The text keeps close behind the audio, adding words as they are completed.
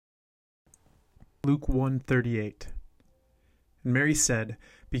Luke 1:38. And Mary said,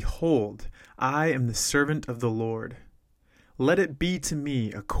 "Behold, I am the servant of the Lord. Let it be to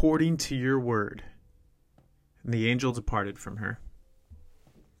me according to your word." And the angel departed from her.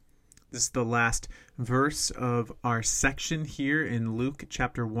 This is the last verse of our section here in Luke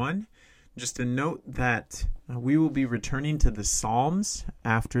chapter 1. Just a note that we will be returning to the Psalms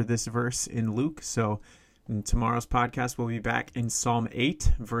after this verse in Luke. So in tomorrow's podcast, we'll be back in Psalm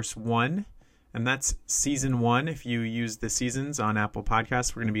 8, verse 1. And that's season 1. If you use the seasons on Apple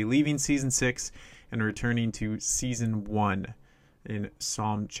Podcasts, we're going to be leaving season 6 and returning to season 1 in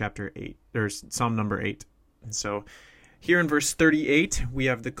Psalm chapter 8, or Psalm number 8. And so here in verse 38, we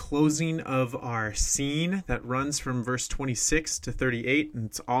have the closing of our scene that runs from verse 26 to 38. And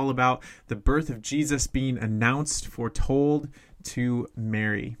it's all about the birth of Jesus being announced, foretold to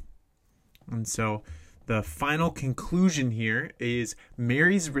Mary. And so the final conclusion here is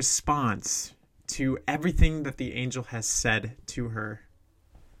Mary's response to everything that the angel has said to her.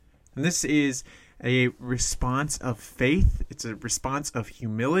 And this is a response of faith. It's a response of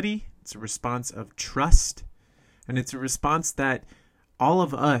humility. It's a response of trust. And it's a response that all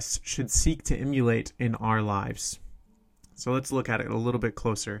of us should seek to emulate in our lives. So let's look at it a little bit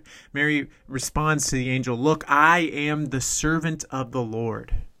closer. Mary responds to the angel, "Look, I am the servant of the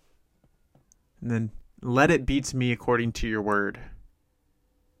Lord. And then let it be to me according to your word."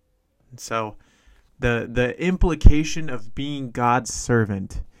 And so the implication of being God's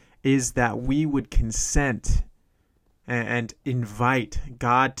servant is that we would consent and invite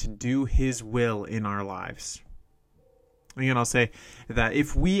God to do his will in our lives. Again, I'll say that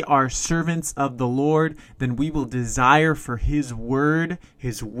if we are servants of the Lord, then we will desire for his word,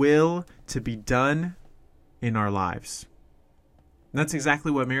 his will to be done in our lives. And that's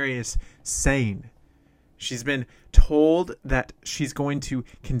exactly what Mary is saying. She's been told that she's going to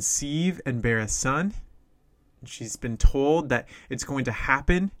conceive and bear a son. She's been told that it's going to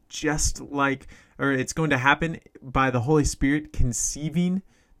happen it's going to happen by the Holy Spirit conceiving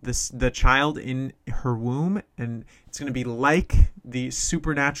the child in her womb. And it's going to be like the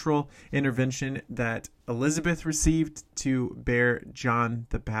supernatural intervention that Elizabeth received to bear John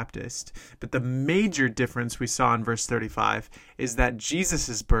the Baptist. But the major difference we saw in verse 35 is that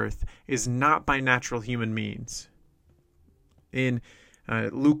Jesus' birth is not by natural human means. In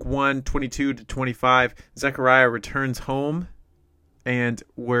Luke 1:22 to 25, Zechariah returns home, and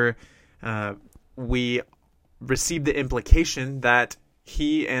we receive the implication that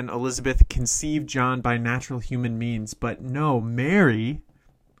he and Elizabeth conceived John by natural human means. But no, Mary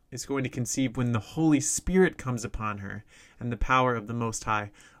is going to conceive when the Holy Spirit comes upon her and the power of the Most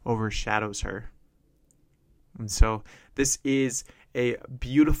High overshadows her. And so this is a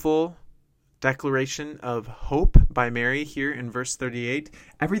beautiful declaration of hope by Mary here in verse 38.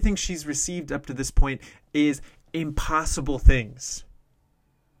 Everything she's received up to this point is impossible things.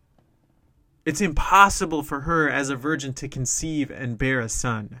 It's impossible for her as a virgin to conceive and bear a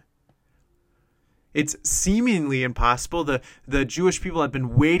son. It's seemingly impossible. The Jewish people had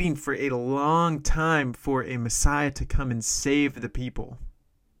been waiting for a long time for a Messiah to come and save the people.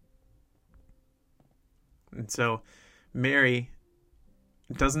 And so Mary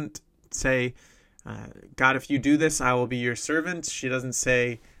doesn't say, "God, if you do this, I will be your servant." She doesn't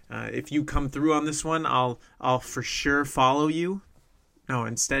say, "If you come through on this one, I'll for sure follow you." No,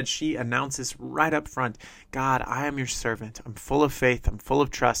 instead she announces right up front, "God, I am your servant. I'm full of faith. I'm full of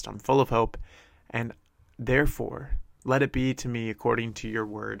trust. I'm full of hope. And therefore, let it be to me according to your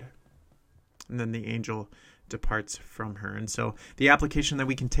word." And then the angel departs from her. And so the application that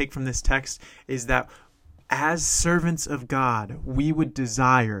we can take from this text is that as servants of God, we would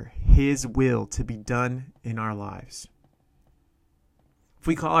desire his will to be done in our lives. If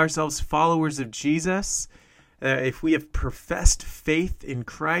we call ourselves followers of Jesus, if we have professed faith in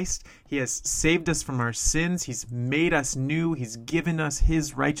Christ, he has saved us from our sins. He's made us new. He's given us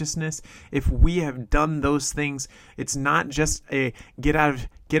his righteousness. If we have done those things, it's not just a get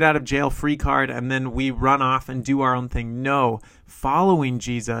out of jail free card and then we run off and do our own thing. No, following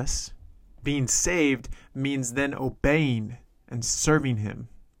Jesus, being saved, means then obeying and serving him.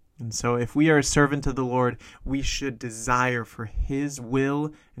 And so if we are a servant of the Lord, we should desire for his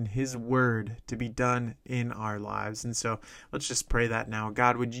will and his word to be done in our lives. And so let's just pray that now.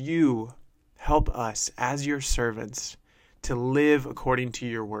 God, would you help us as your servants to live according to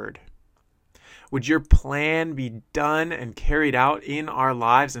your word? Would your plan be done and carried out in our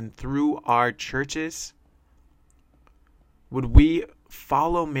lives and through our churches? Would we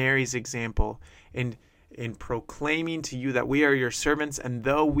follow Mary's example in proclaiming to you that we are your servants, and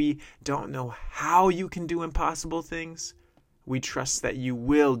though we don't know how you can do impossible things, We trust that you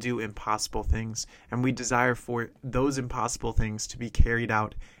will do impossible things, and we desire for those impossible things to be carried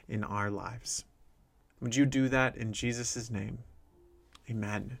out in our lives. Would you do that in Jesus' name?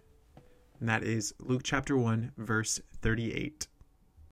 Amen. And that is Luke chapter 1, verse 38.